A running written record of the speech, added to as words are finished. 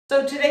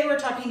So today we're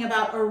talking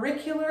about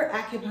auricular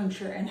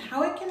acupuncture and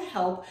how it can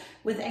help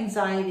with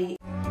anxiety.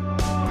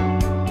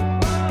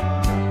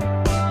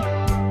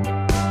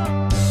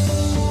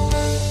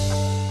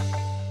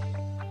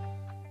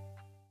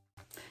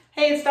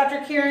 Hey, it's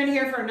Dr. Karen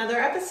here for another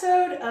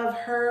episode of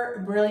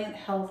Her Brilliant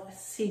Health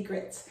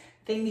Secrets.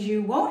 Things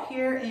you won't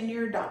hear in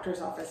your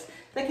doctor's office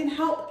that can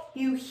help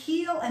you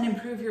heal and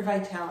improve your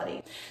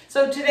vitality.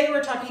 So today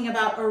we're talking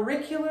about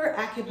auricular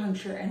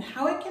acupuncture and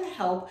how it can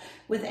help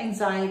with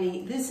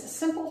anxiety. This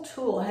simple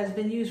tool has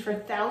been used for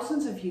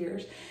thousands of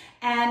years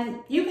and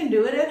you can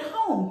do it at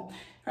home,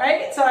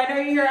 right? So I know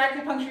you hear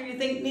acupuncture, you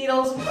think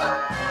needles,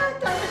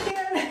 Dr.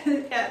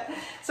 Karen. Yeah.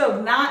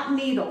 So not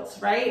needles,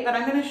 right? But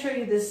I'm going to show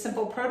you this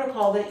simple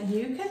protocol that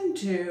you can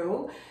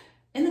do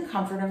in the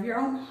comfort of your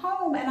own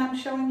home, and I'm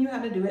showing you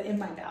how to do it in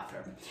my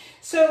bathroom.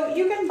 So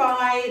you can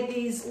buy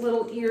these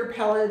little ear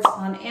pellets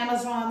on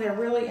Amazon. They're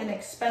really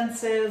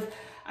inexpensive.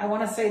 I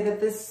want to say that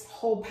this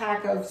whole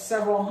pack of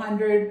several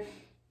hundred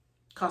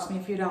cost me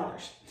a few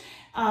dollars.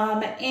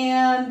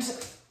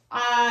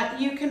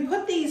 You can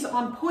put these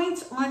on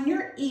points on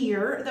your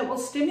ear that will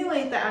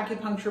stimulate the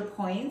acupuncture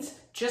points,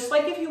 just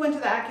like if you went to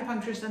the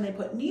acupuncturist and they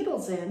put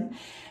needles in,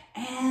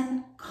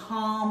 and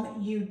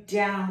calm you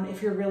down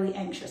if you're really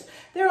anxious.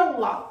 There are a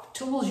lot of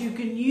tools you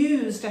can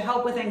use to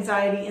help with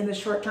anxiety in the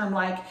short term,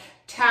 like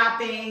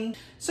tapping.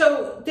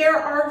 So there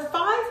are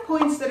 5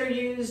 points that are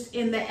used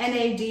in the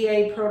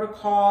NADA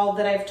protocol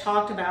that I've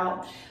talked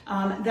about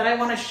that I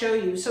want to show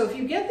you. So if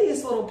you get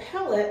these little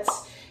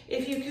pellets,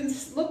 if you can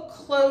look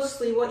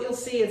closely, what you'll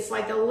see, it's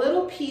like a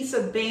little piece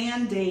of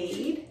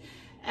Band-Aid,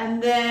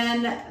 and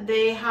then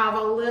they have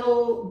a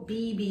little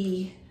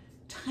BB,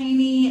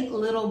 tiny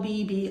little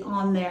BB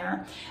on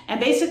there. And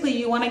basically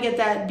you want to get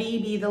that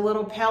BB, the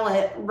little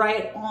pellet,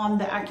 right on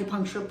the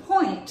acupuncture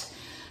point.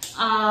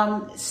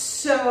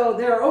 So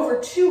there are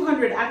over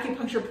 200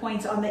 acupuncture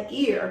points on the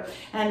ear,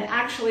 and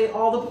actually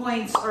all the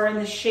points are in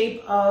the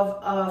shape of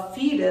a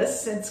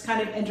fetus. It's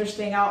kind of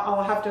interesting.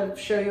 I'll have to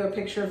show you a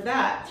picture of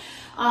that.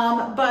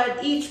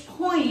 But each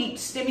point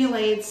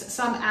stimulates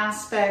some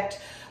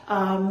aspect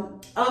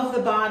of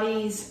the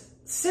body's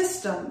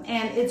system,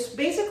 and it's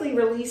basically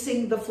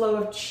releasing the flow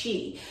of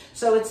chi.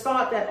 So it's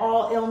thought that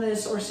all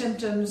illness or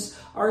symptoms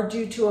are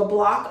due to a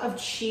block of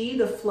chi,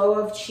 the flow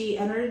of chi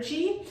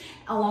energy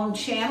along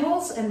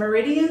channels and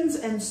meridians.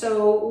 And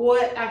so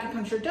what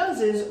acupuncture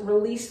does is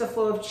release the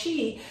flow of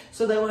chi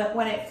so that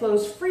when it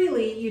flows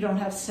freely, you don't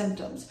have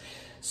symptoms.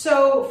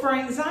 So for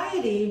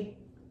anxiety,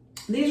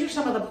 these are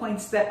some of the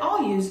points that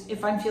I'll use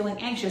if I'm feeling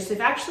anxious. They've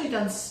actually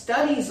done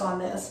studies on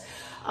this.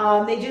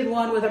 They did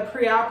one with a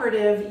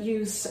preoperative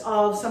use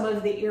of some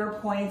of the ear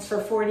points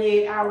for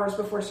 48 hours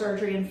before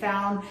surgery and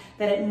found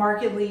that it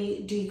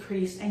markedly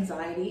decreased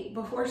anxiety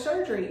before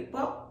surgery.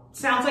 Well,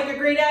 sounds like a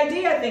great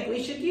idea. I think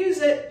we should use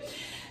it.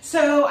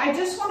 So I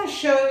just want to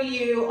show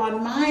you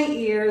on my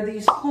ear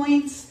these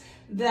points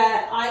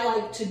that I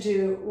like to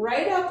do.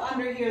 Right up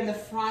under here in the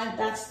front,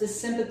 that's the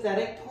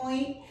sympathetic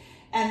point.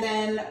 And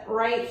then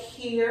right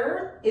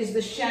here is the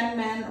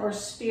Shenmen or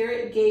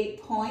spirit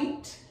gate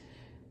point.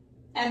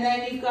 And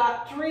then you've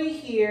got 3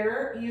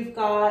 here. You've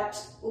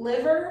got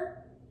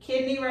liver,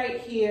 kidney right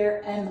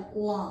here, and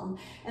lung.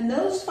 And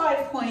those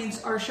 5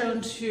 points are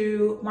shown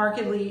to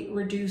markedly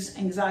reduce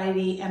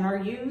anxiety and are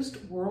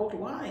used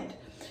worldwide.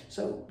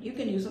 So you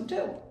can use them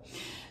too.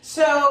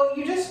 So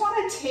you just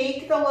want to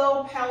take the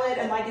little pellet,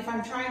 and like if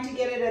I'm trying to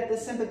get it at the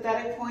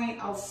sympathetic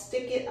point, I'll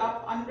stick it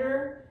up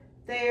under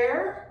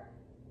there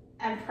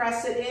and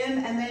press it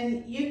in, and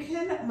then you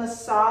can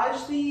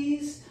massage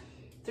these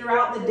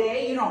throughout the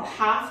day. You don't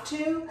have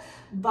to,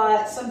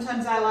 but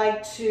sometimes I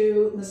like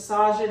to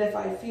massage it if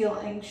I feel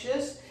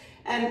anxious.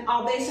 And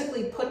I'll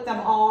basically put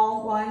them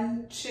all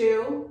 1,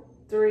 2,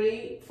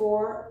 3,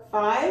 4,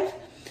 5.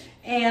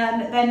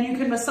 And then you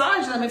can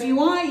massage them if you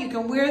want. You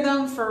can wear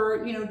them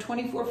for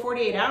 24,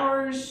 48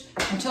 hours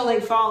until they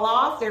fall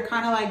off. They're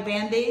kind of like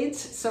Band-Aids.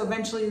 So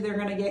eventually they're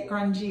going to get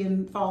grungy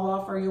and fall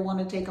off, or you'll want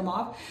to take them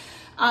off.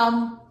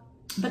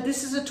 But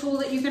this is a tool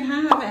that you can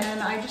have,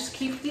 and I just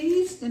keep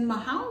these in my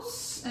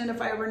house, and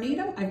if I ever need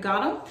them, I've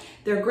got them.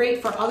 They're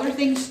great for other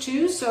things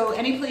too. So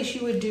any place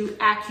you would do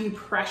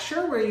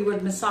acupressure, where you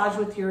would massage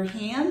with your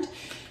hand,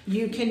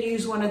 you can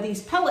use one of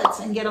these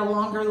pellets and get a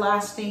longer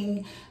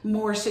lasting,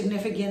 more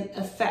significant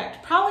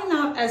effect. Probably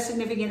not as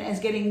significant as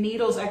getting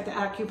needles at the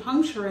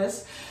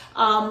acupuncturist,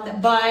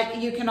 but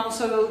you can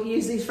also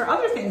use these for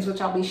other things, which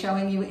I'll be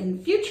showing you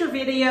in future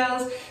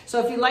videos.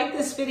 So if you like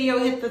this video,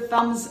 hit the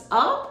thumbs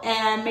up,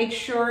 and make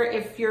sure,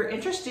 if you're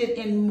interested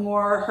in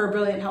more Her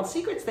Brilliant Health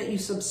Secrets, that you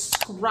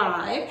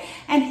subscribe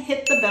and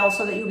hit the bell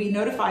so that you'll be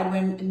notified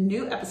when a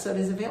new episode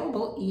is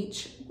available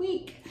each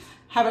week.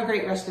 Have a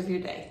great rest of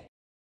your day.